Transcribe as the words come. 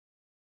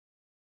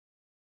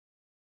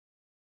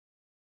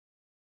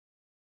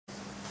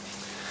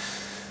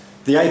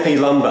the AP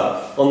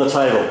lumbar on the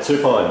table,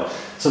 supine.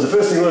 So the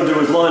first thing we want to do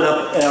is line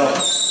up our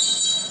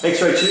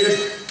X-ray tube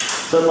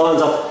so it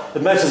lines up,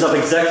 it matches up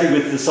exactly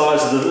with the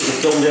size of the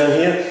film down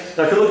here.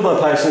 Now I can look at my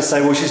patient and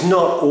say, well, she's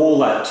not all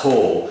that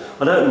tall.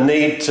 I don't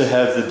need to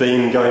have the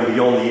beam going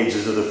beyond the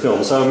edges of the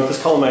film. So I'm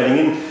just collimating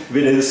in a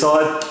bit either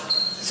side,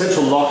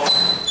 central lock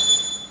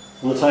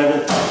on the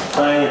table,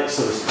 bang, it's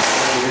sort of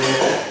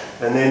there,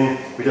 and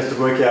then we just have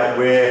to work out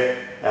where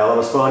our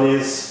lumbar spine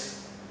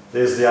is.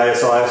 There's the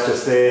ASIS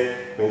just there.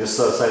 We can just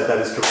sort of say that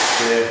is correct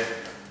there.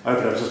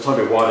 Open up just a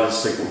tiny bit wider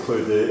just so you can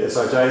include the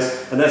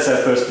SOJs, and that's our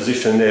first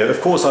position there. Of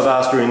course, I've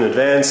asked her in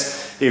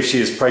advance if she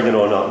is pregnant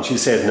or not, and she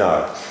said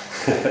no.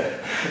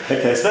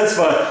 Okay, so that's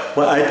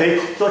my AP.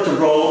 I'd like to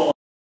roll on.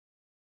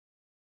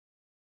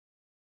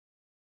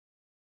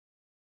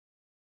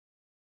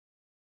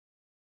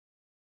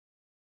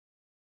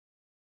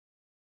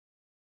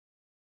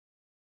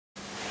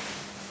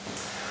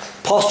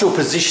 Postural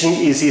position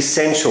is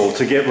essential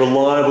to get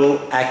reliable,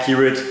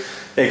 accurate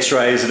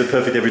X-rays that are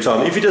perfect every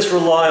time. If you just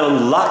rely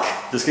on luck,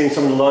 just getting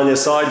someone to lie on their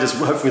side, just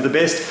hoping for the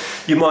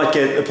best, you might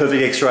get a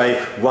perfect X-ray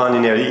 1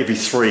 in every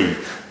 3.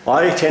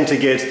 I tend to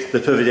get the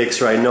perfect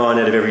X-ray 9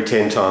 out of every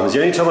 10 times.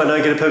 The only time I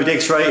don't get a perfect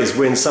X-ray is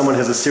when someone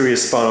has a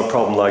serious spinal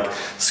problem like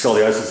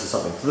scoliosis or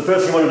something. So the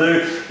first thing I want to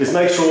do is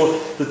make sure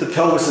that the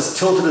pelvis is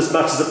tilted as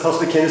much as it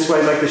possibly can this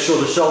way, make sure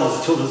the shoulders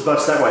are tilted as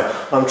much that way.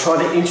 I'm trying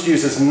to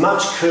introduce as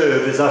much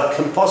curve as I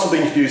can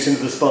possibly introduce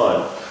into the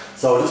spine.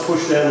 So I'll just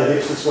push down the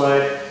hips this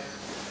way,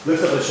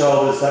 lift up the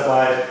shoulders that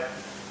way.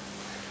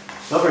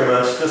 Not very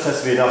much, just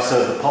has to be enough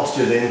so that the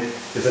posture then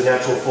is a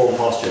natural form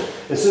posture.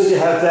 As soon as you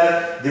have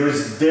that, there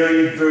is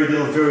very, very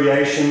little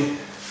variation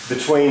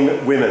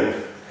between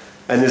women,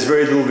 and there's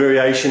very little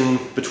variation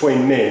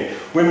between men.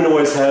 Women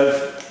always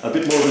have a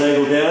bit more of an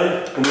angle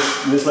down. In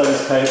this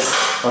lady's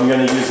case, I'm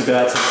going to use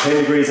about 10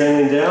 degrees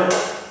angling down.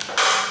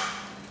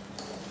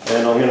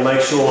 And I'm going to make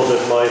sure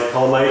that my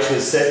collimation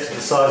is set to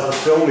the size of the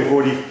film. We've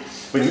already,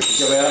 when you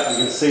go out,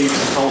 you can see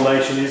the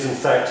collimation is in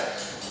fact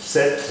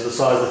set to the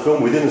size of the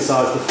film, within the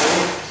size of the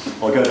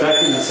film. I'll go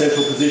back in the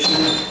central position,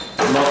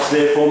 the lock's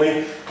there for me,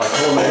 I'm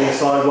collimating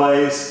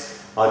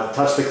sideways, I've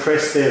touched the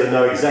crest there to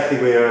know exactly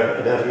where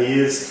anatomy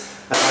is,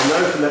 and I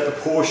know from that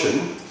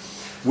proportion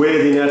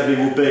where the anatomy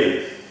will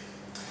be.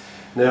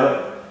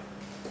 Now,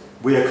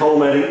 we are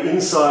collimating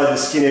inside the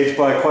skin edge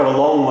by quite a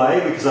long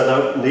way because I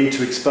don't need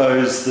to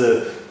expose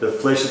the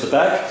flesh at the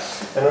back,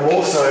 and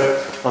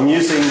I'm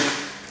using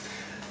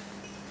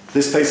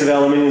this piece of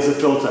aluminium as a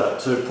filter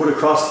to put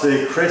across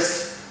the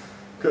crest,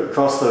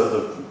 across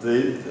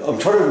I'm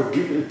trying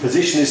to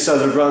position this so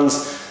that it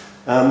runs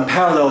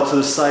parallel to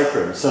the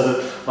sacrum, so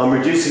that I'm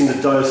reducing the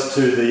dose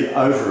to the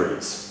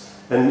ovaries.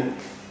 And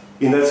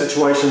in that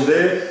situation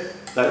there,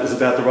 that was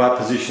about the right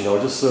position.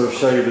 I'll just sort of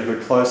show you a bit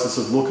of a closer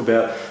sort of look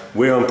about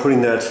where I'm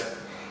putting that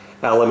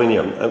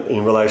aluminium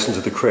in relation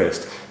to the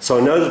crest. So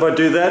I know that if I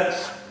do that,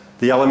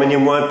 the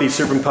aluminium won't be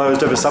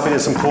superimposed over something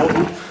that's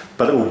important,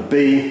 but it will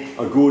be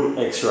a good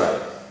X-ray.